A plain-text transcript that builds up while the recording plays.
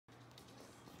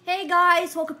Hey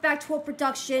guys, welcome back to Hope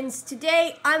Productions.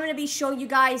 Today I'm going to be showing you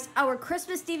guys our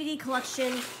Christmas DVD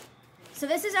collection. So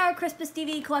this is our Christmas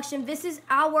DVD collection. This is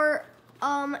our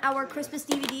Christmas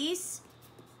DVDs.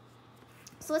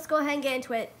 So let's go ahead and get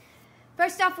into it.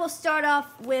 First off, we'll start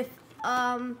off with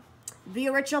the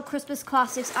original Christmas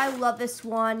classics. I love this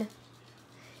one.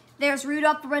 There's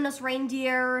Rudolph the Red-Nosed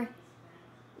Reindeer,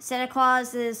 Santa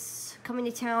Claus is Coming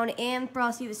to Town, and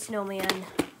Frosty the Snowman.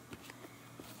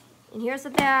 And here's the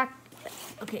back.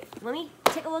 Okay, let me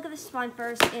take a look at the spine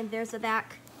first. And there's the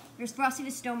back. There's Frosty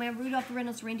the Snowman, Rudolph the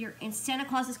Red-Nosed Reindeer, and Santa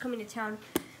Claus is Coming to Town,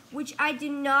 which I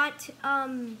did not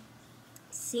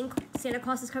sing Santa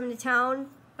Claus is Coming to Town,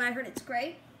 but I heard it's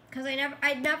great because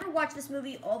I never watched this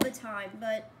movie all the time.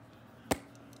 But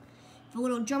the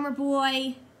Little Drummer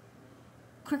Boy,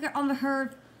 Cricket on the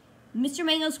Hearth, Mr.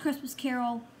 Mango's Christmas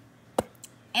Carol,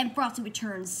 and Frosty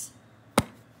Returns.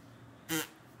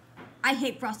 I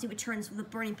hate Frosty Returns with a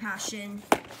burning passion.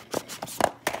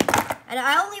 And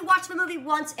I only watched the movie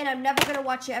once, and I'm never going to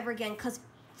watch it ever again, because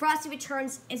Frosty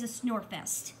Returns is a snore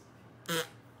fest.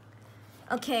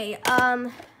 Okay,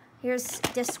 here's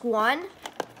disc 1.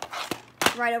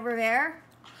 Right over there.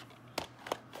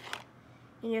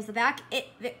 And here's the back.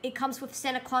 It comes with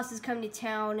Santa Claus is Coming to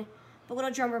Town, The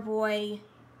Little Drummer Boy,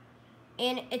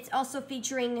 and it's also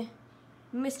featuring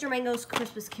Mr. Mango's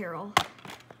Christmas Carol.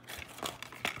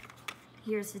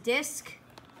 Here's the disc.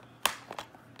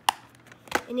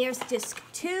 And here's disc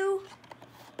 2.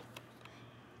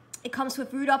 It comes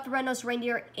with Rudolph the Red-Nosed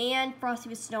Reindeer and Frosty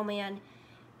the Snowman.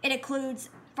 It includes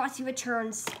Frosty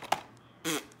Returns,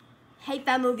 Hate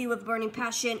That Movie with Burning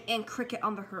Passion, and Cricket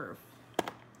on the Hearth.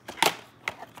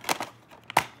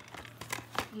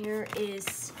 Here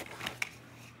is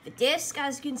the disc,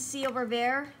 as you can see over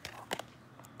there.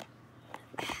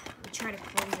 Let me try to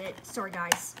close it. Sorry,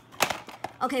 guys.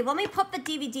 Okay, let me put the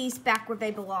DVDs back where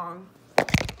they belong.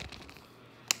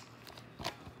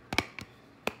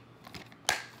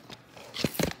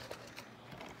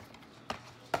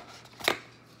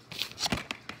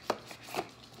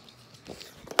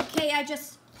 Okay, I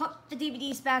just put the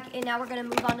DVDs back, and now we're going to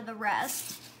move on to the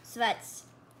rest. So that's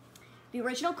the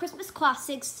original Christmas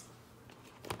classics,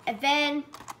 and then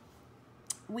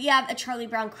we have A Charlie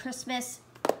Brown Christmas.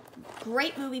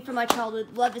 Great movie from my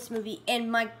childhood. Love this movie.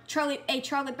 And my Charlie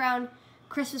Brown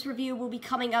Christmas review will be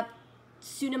coming up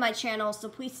soon to my channel, so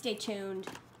please stay tuned.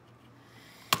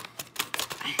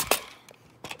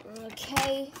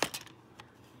 Okay.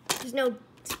 There's no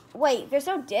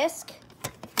disc.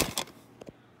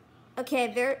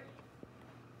 Okay,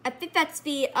 I think that's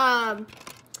the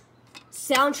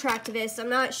soundtrack to this. I'm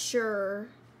not sure.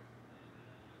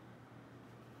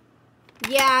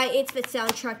 Yeah, it's the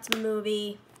soundtrack to the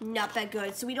movie. Not that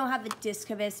good, so we don't have the disc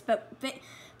of this, but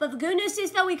the good news is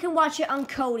that we can watch it on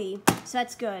Kodi, so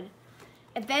that's good.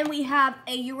 And then we have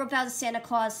A Year Without Santa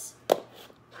Claus.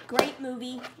 Great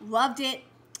movie, loved it.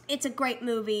 It's a great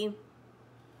movie,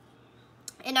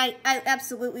 and I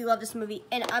absolutely love this movie,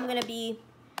 and I'm gonna be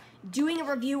doing a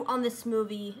review on this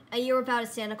movie, A Year Without a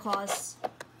Santa Claus.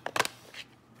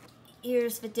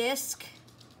 Here's the disc.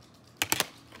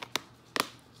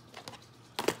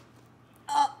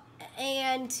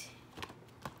 And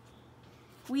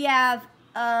we have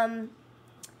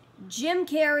Jim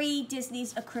Carrey,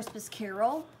 Disney's A Christmas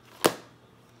Carol.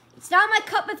 It's not my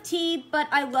cup of tea, but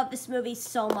I love this movie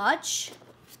so much.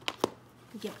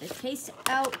 Get this case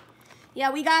out. Yeah,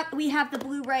 we have the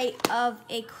Blu-ray of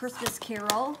A Christmas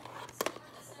Carol.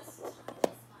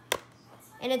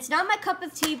 And it's not my cup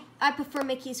of tea. I prefer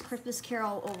Mickey's Christmas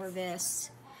Carol over this.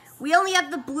 We only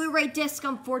have the Blu-ray disc,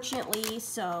 unfortunately,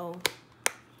 so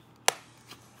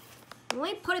let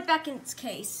me put it back in its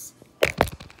case.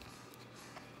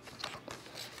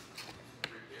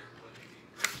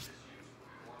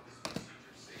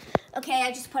 Okay,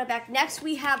 I just put it back. Next,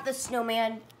 we have The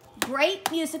Snowman. Great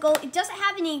musical. It doesn't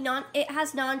have it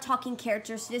has non-talking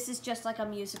characters, so this is just like a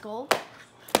musical.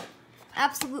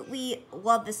 Absolutely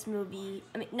love this movie.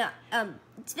 I mean,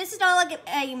 this is not like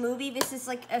a movie. This is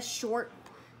like a short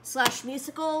 /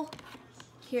 musical.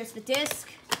 Here's the disc.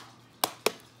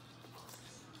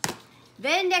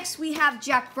 Then next we have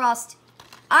Jack Frost.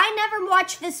 I never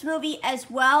watched this movie as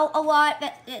well a lot.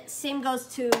 Same goes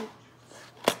to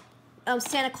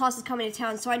Santa Claus is Coming to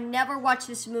Town. So I never watched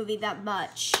this movie that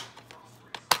much.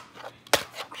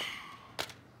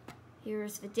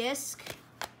 Here's the disc.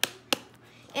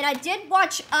 And I did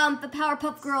watch the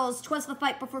Powerpuff Girls 'Twas the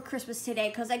Fight Before Christmas today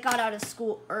because I got out of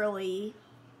school early.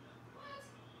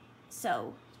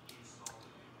 So,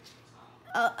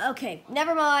 okay,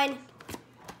 never mind.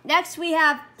 Next, we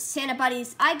have Santa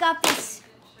Buddies. I got this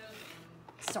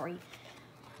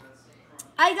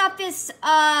I got this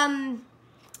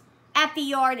at the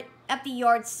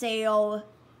yard sale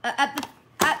at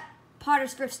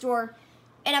Potter's thrift store,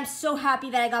 and I'm so happy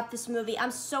that I got this movie.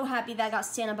 I'm so happy that I got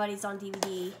Santa Buddies on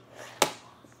DVD.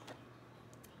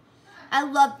 I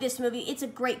love this movie. It's a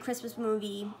great Christmas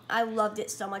movie. I loved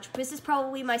it so much. This is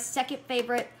probably my second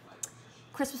favorite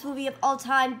Christmas movie of all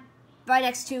time, right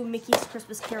next to Mickey's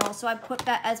Christmas Carol. So I put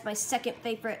that as my second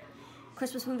favorite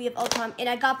Christmas movie of all time. And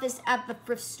I got this at the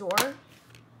thrift store.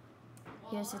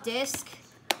 Here's a disc.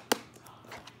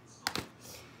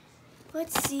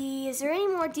 Let's see, is there any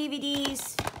more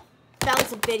DVDs? That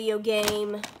was a video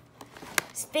game.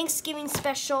 It's Thanksgiving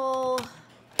special.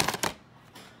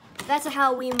 That's a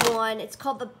Halloween one. It's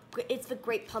called the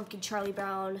Great Pumpkin, Charlie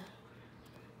Brown.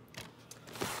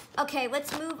 Okay,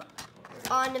 let's move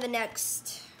on to the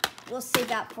next. We'll save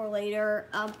that for later.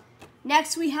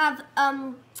 Next we have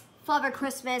Father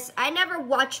Christmas. I never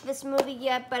watched this movie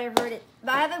yet, but I heard it.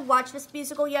 I haven't watched this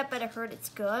musical yet, but I heard it's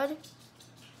good.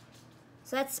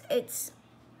 So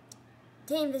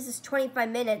dang, this is 25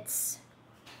 minutes.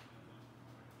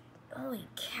 Holy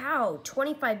cow,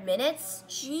 25 minutes?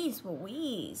 Jeez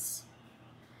Louise.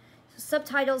 So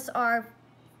subtitles are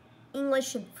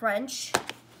English and French.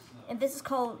 And this is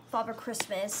called Father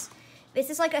Christmas. This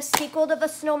is like a sequel to the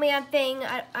Snowman thing.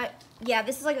 Yeah,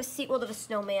 this is like a sequel to the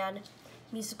Snowman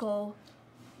musical.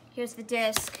 Here's the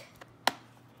disc.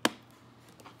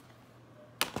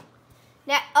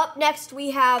 Now, up next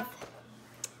we have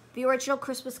the original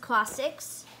Christmas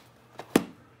classics.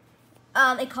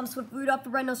 It comes with Rudolph the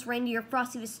Red-Nosed Reindeer,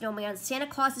 Frosty the Snowman, Santa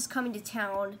Claus is Coming to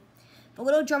Town, The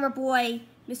Little Drummer Boy,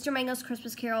 Mr. Mango's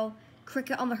Christmas Carol,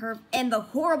 Cricket on the Herb, and the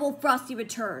horrible Frosty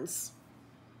Returns.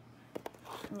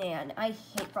 Man, I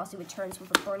hate Frosty Returns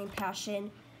with a burning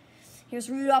passion. Here's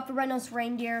Rudolph the Red-Nosed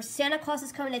Reindeer, Santa Claus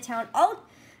is Coming to Town.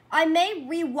 I may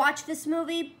re-watch this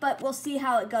movie, but we'll see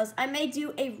how it goes. I may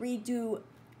do a redo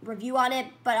review on it,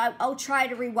 but I'll try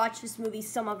to re-watch this movie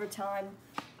some other time.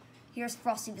 Here's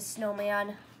Frosty the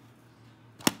Snowman.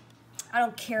 I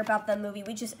don't care about that movie.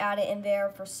 We just add it in there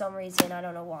for some reason. I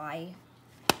don't know why.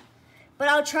 But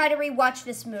I'll try to re-watch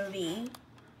this movie.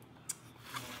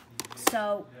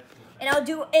 So, and I'll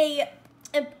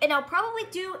probably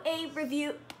do a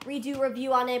redo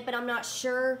review on it, but I'm not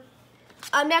sure.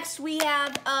 Next we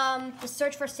have The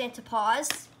Search for Santa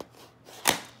Paws.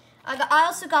 I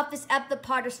also got this at the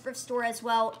Potter's thrift store as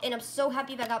well, and I'm so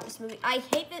happy that I got this movie.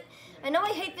 I know I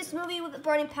hate this movie with a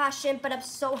burning passion, but I'm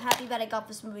so happy that I got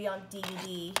this movie on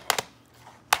DVD.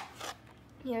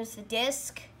 Here's the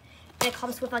disc. And it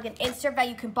comes with like an insert that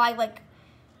you can buy like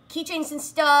keychains and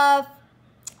stuff.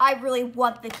 I really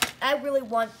want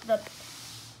the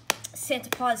Santa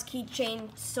Paws keychain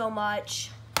so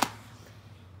much.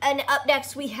 And up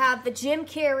next we have the Jim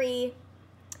Carrey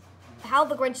How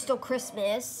the Grinch Stole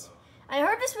Christmas. I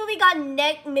heard this movie got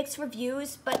mixed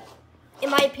reviews, but in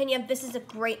my opinion, this is a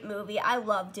great movie. I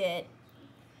loved it.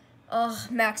 Oh,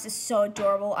 Max is so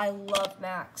adorable. I love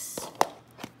Max.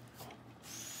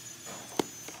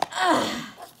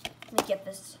 Let me get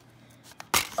this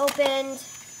opened.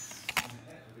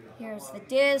 Here's the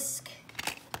disc.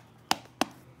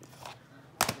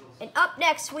 And up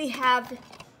next we have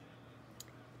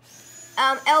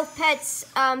Elf Pets,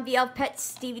 the Elf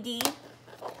Pets DVD.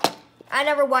 I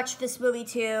never watched this movie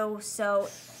too, so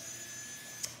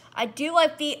I do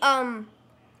like the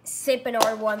Saint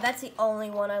Bernard one. That's the only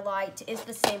one I liked, is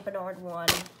the Saint Bernard one.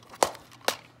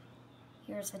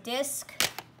 Here's the disc.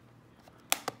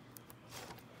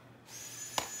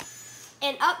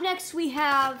 And up next we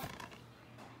have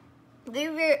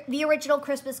the original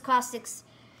Christmas classics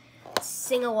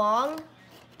sing-along.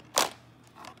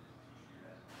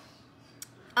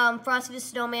 Frosty the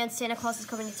Snowman, Santa Claus is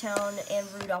Coming to Town, and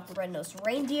Rudolph the Red-Nosed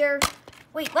Reindeer.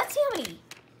 Wait, let's see how many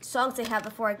songs they have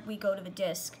before we go to the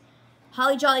disc.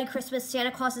 Holly Jolly Christmas, Santa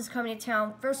Claus is Coming to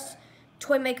Town, First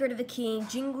Toy Maker to the King,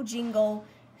 Jingle Jingle,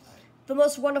 The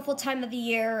Most Wonderful Time of the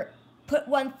Year, Put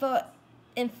One Foot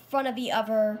in Front of the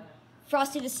Other,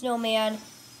 Frosty the Snowman,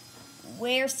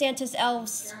 Where Santa's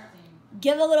Elves,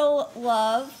 Give a Little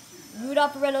Love,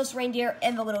 Rudolph the Red-Nosed Reindeer,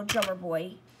 and The Little Drummer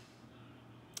Boy.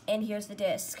 And here's the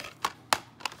disc.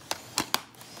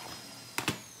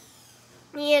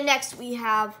 And next we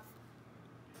have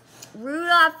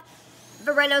Rudolph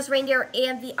the Red-Nosed Reindeer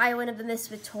and the Island of the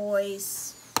Misfit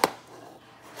Toys.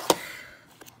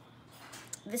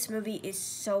 This movie is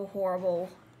so horrible.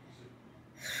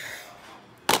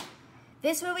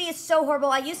 This movie is so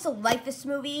horrible. I used to like this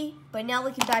movie, but now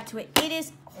looking back to it, it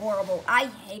is horrible. I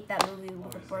hate that movie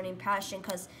with a burning passion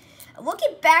because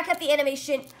looking back at the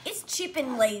animation, it's cheap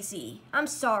and lazy. I'm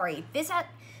sorry.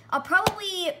 I'll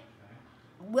probably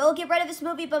will get rid of this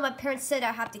movie, but my parents said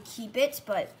I have to keep it.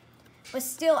 But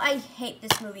still, I hate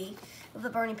this movie with a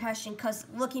burning passion because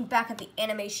looking back at the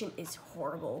animation is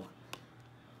horrible.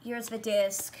 Here's the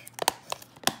disc.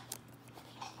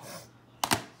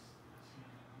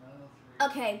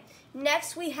 Okay,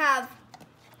 next we have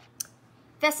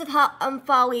Festive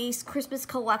Follies Christmas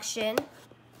Collection.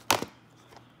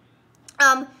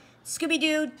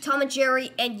 Scooby-Doo, Tom and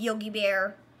Jerry, and Yogi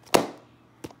Bear.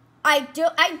 I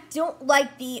don't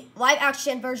like the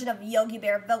live-action version of Yogi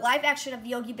Bear. The live-action of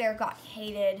Yogi Bear got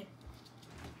hated.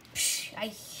 I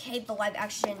hate the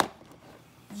live-action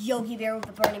Yogi Bear with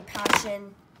a burning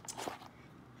passion.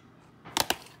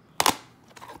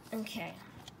 Okay.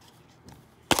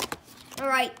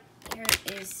 Alright, here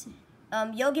it is.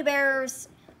 Yogi Bear's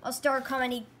All-Star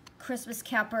Comedy Christmas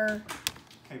Caper.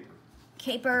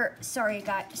 Sorry if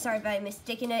I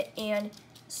mistaken it. And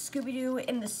Scooby-Doo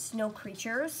and the Snow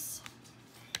Creatures.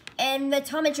 And the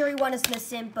Tom and Jerry one is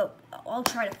missing, but I'll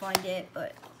try to find it.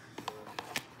 But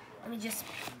let me just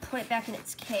put it back in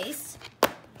its case.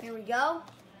 Here we go.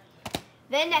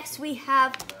 Then next we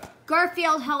have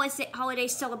Garfield Holiday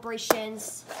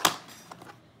Celebrations.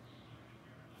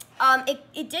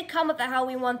 It did come with a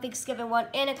Halloween one, Thanksgiving one,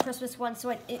 and a Christmas one, so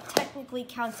it technically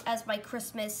counts as my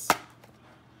Christmas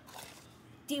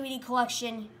DVD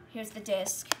collection. Here's the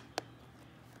disc.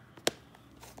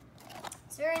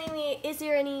 Is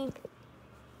there any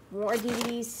more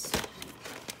DVDs?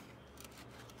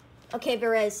 Okay,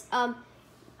 there is.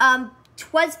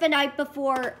 'Twas the Night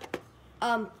Before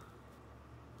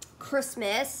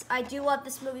Christmas. I do love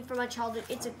this movie from my childhood.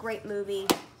 It's a great movie.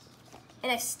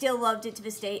 And I still loved it to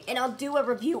this day. And I'll do a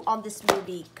review on this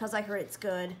movie because I heard it's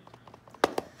good.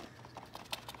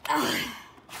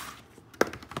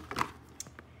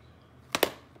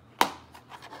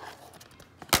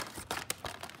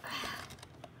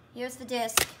 Here's the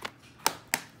disc.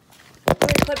 I'm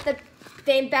going to put the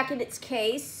thing back in its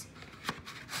case.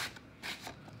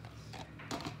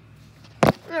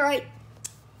 Alright.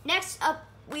 Next up,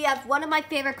 we have one of my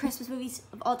favorite Christmas movies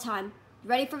of all time.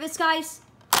 Ready for this, guys?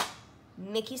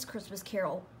 Mickey's Christmas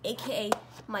Carol, aka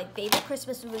my favorite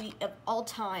Christmas movie of all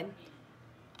time.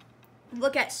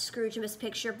 Look at Scrooge in this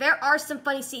picture. There are some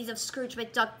funny scenes of Scrooge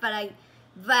McDuck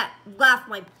that laughed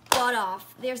my butt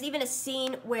off. There's even a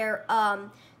scene where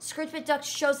Scrooge McDuck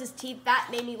shows his teeth. That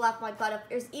made me laugh my butt off.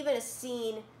 There's even a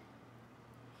scene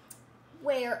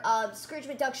where Scrooge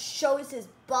McDuck shows his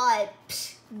butt.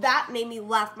 That made me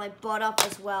laugh my butt off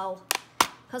as well.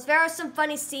 Because there are some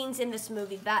funny scenes in this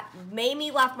movie that made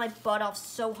me laugh my butt off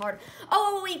so hard.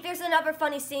 Oh, wait, there's another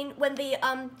funny scene when the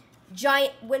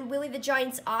when Willie the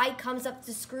Giant's eye comes up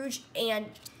to Scrooge and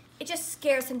it just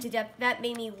scares him to death. That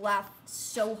made me laugh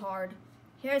so hard.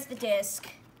 Here's the disc.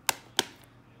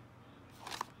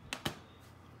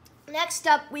 Next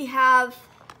up, we have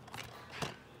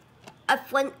a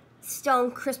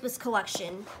Flintstone Christmas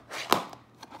collection.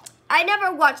 I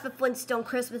never watched the Flintstone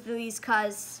Christmas movies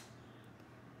because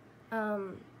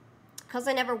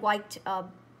I never liked the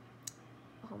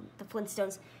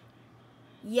Flintstones.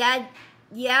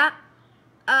 Yabba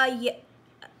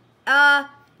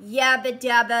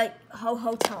dabba ho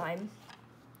ho time.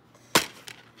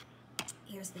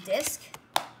 Here's the disc.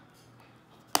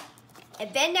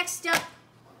 And then next up,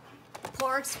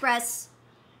 Polar Express.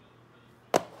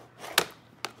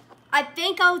 I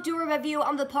think I'll do a review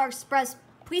on the Polar Express.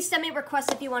 Please send me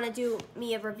requests if you want to do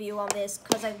me a review on this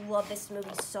because I love this movie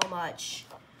so much.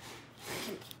 I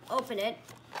can open it.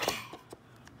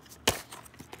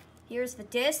 Here's the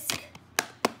disc.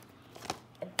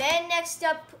 And then next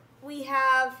up we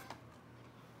have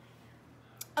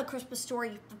A Christmas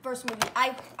Story, the first movie.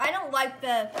 I don't like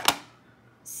the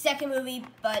second movie,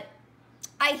 but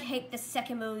I hate the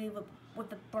second movie with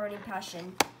the burning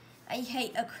passion. I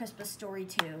hate A Christmas Story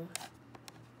too.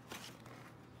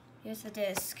 Here's the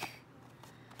disc.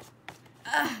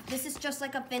 This is just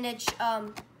like a vintage,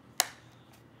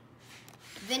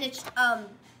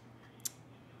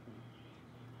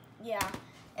 yeah.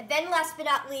 And then last but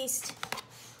not least,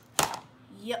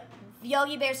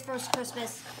 Yogi Bear's First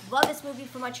Christmas. Love this movie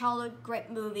from my childhood.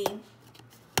 Great movie.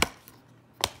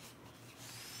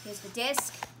 Here's the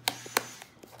disc.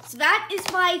 So that is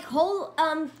my whole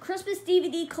Christmas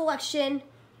DVD collection.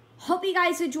 Hope you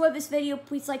guys enjoyed this video.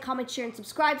 Please like, comment, share, and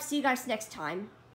subscribe. See you guys next time.